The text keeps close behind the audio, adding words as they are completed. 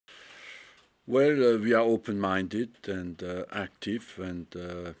Well, we are open-minded and active and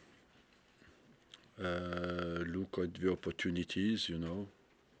look at the opportunities, you know.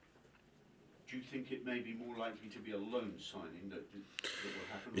 Do you think it may be more likely to be a loan signing that will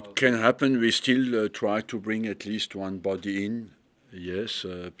happen? It can happen. We still try to bring at least one body in, yes,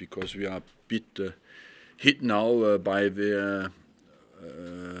 because we are a bit hit now by the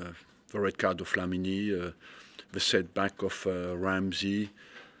red card of Flamini, the setback of Ramsey,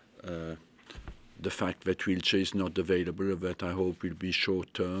 the fact that Wiltshire is not available, that I hope will be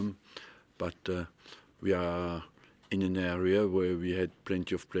short term, but we are in an area where we had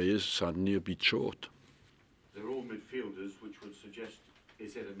plenty of players suddenly a bit short. They're all midfielders, which would suggest,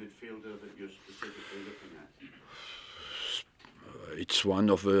 is it a midfielder that you're specifically looking at? It's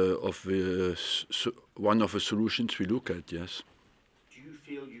one of the solutions we look at, yes. Do you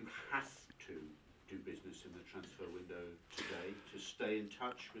feel you have to do business in the transfer window today to stay in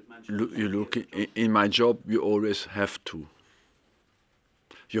touch with Manchester City? You look in my job, you always have to.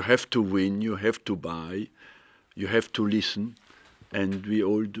 You have to win, you have to buy, you have to listen, and we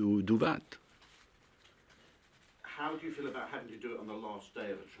all do that. How do you feel about having to do it on the last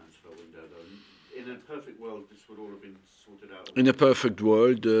day of a transfer window, though? In a perfect world, this would all have been sorted out. In a perfect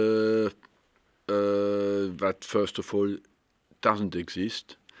world, that first of all doesn't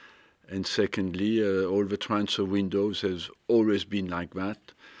exist, and secondly, all the transfer windows has always been like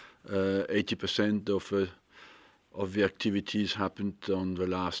that. 80% of the activities happened on the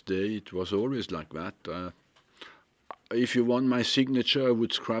last day. It was always like that. If you want my signature, I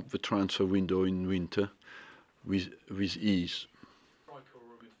would scrap the transfer window in winter with ease.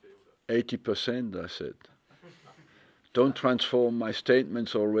 80%, I said. Don't transform my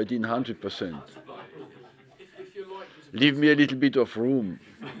statements already in 100%. Leave me a little bit of room.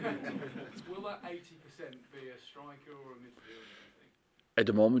 Will that 80% be a striker or a midfielder, do you think? At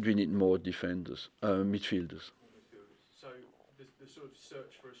the moment, we need more defenders, midfielders. So the sort of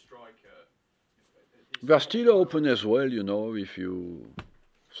search for a striker. We are still open as well, you know. If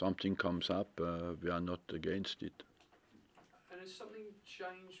something comes up, we are not against it. And has something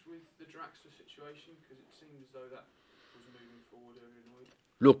changed with the Draxler situation? Because it seemed as though that was moving forward earlier in the week.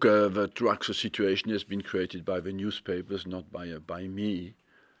 Look, the Draxler situation has been created by the newspapers, not by me.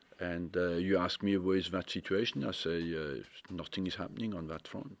 And you ask me where is that situation? I say nothing is happening on that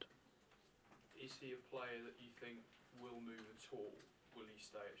front. Is he a player that you think will move at all? Will he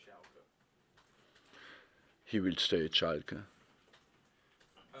stay at Schalke? He will stay at Schalke.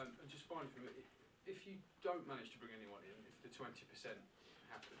 And just finally, if you don't manage to bring anyone in, if the 20%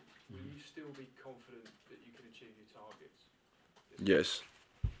 happens, will you still be confident that you can achieve your targets? Yes.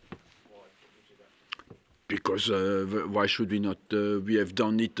 Why would you do that? Because why should we not? We have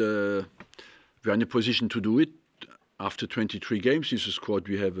done it. We are in a position to do it. After 23 games, is the squad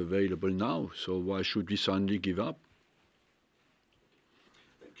we have available now. So why should we suddenly give up?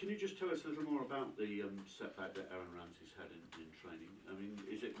 Can you just tell us a little more about the setback that Aaron Ramsey's had in training? I mean,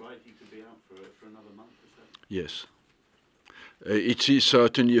 is it right he could be out for another month or so? Yes. It is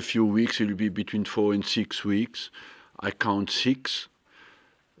certainly a few weeks. It will be between 4 and 6 weeks. I count 6.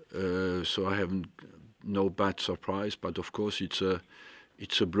 So I haven't no bad surprise. But of course, it's a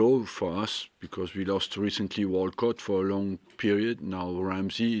blow for us because we lost recently Walcott for a long period. Now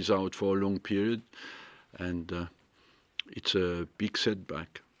Ramsey is out for a long period, and it's a big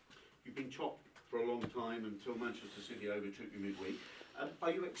setback. You've been top for a long time until Manchester City overtook you midweek.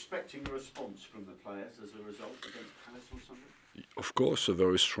 Are you expecting a response from the players as a result against Palace on Sunday? Of course, a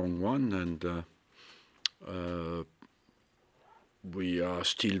very strong one, and we are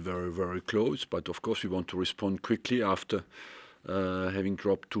still very, very close. But of course, we want to respond quickly after having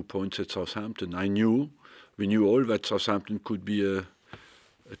dropped 2 points at Southampton. We knew all that Southampton could be a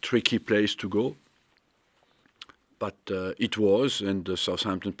tricky place to go. But it was, and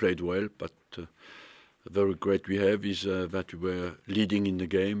Southampton played well. But the regret we have is that we were leading in the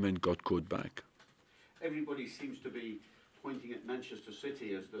game and got caught back. Everybody seems to be pointing at Manchester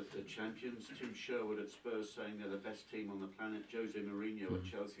City as the champions. Tim Sherwood at Spurs saying they're the best team on the planet. Jose Mourinho at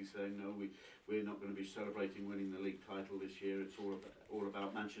Chelsea saying, no, we're not going to be celebrating winning the league title this year. It's all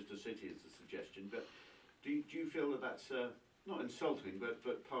about Manchester City is the suggestion. But do you feel that that's not insulting, but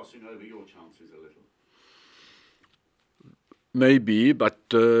passing over your chances a little? Maybe, but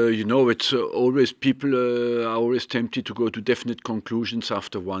you know, it's always people are always tempted to go to definite conclusions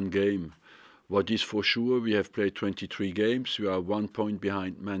after one game. What is for sure, we have played 23 games. We are 1 point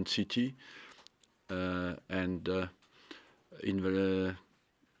behind Man City, and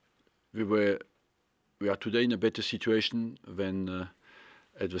we are today in a better situation than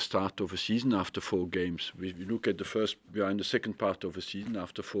at the start of the season after 4 games. We look at we are in the second part of the season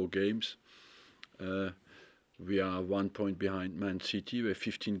after 4 games. We are 1 point behind Man City. We have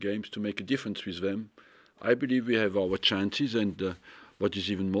 15 games to make a difference with them. I believe we have our chances, and what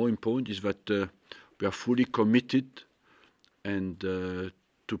is even more important is that we are fully committed and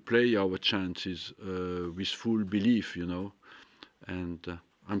to play our chances with full belief, and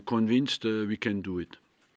I'm convinced we can do it.